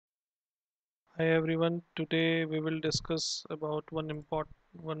Hi everyone. Today we will discuss about one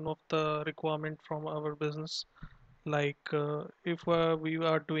of the requirement from our business. If we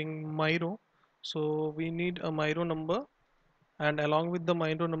are doing Miro, so we need a Miro number, and along with the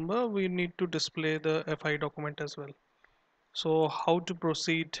Miro number, we need to display the FI document as well. So how to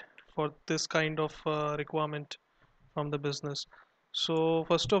proceed for this kind of requirement from the business? So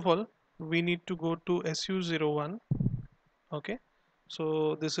first of all, we need to go to SU01. Okay.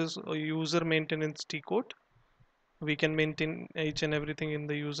 So this is a user maintenance T code. We can maintain each and everything in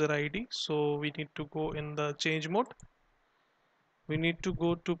the user ID. So we need to go in the change mode. We need to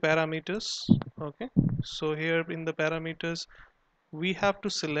go to parameters. Okay. So here in the parameters, we have to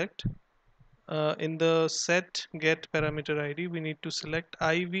select in the set get parameter ID. We need to select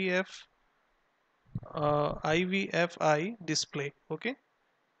IVFI display. Okay.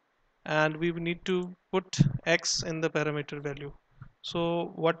 And we need to put X in the parameter value.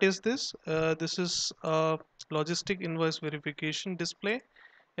 So what is this? This is a logistic invoice verification display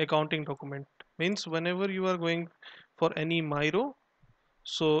accounting document. Means whenever you are going for any Miro,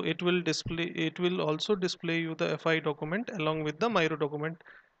 so it will also display you the FI document along with the Miro document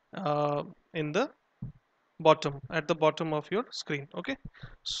in the bottom at the bottom of your screen. Okay,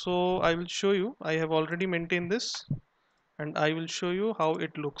 so I will show you. I have already maintained this and I will show you how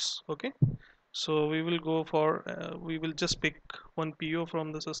it looks. Okay, so we will just pick one PO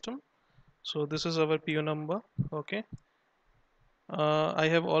from the system. So this is our PO number. Okay, I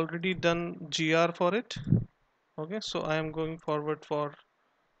have already done GR for it. Okay, so I am going forward for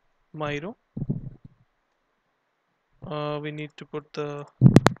Miro. We need to put the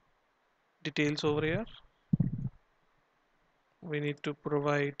details over here. We need to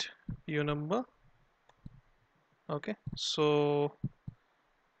provide PO number. Okay, so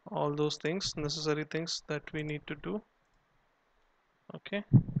all those things, necessary things that we need to do. Okay,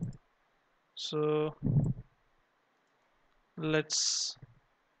 so let's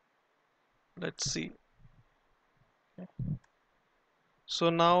let's see. Okay. So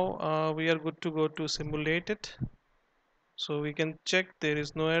now we are good to go to simulate it. So we can check there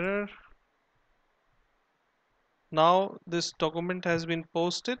is no error. Now this document has been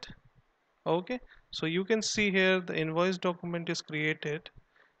posted. Okay, so you can see here the invoice document is created,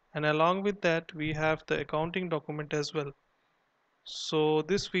 and along with that we have the accounting document as well. So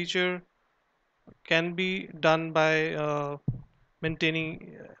this feature can be done by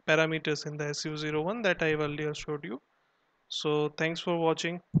maintaining parameters in the SU01 that I earlier showed you. So thanks for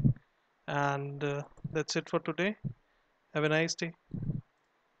watching, and that's it for today. Have a nice day.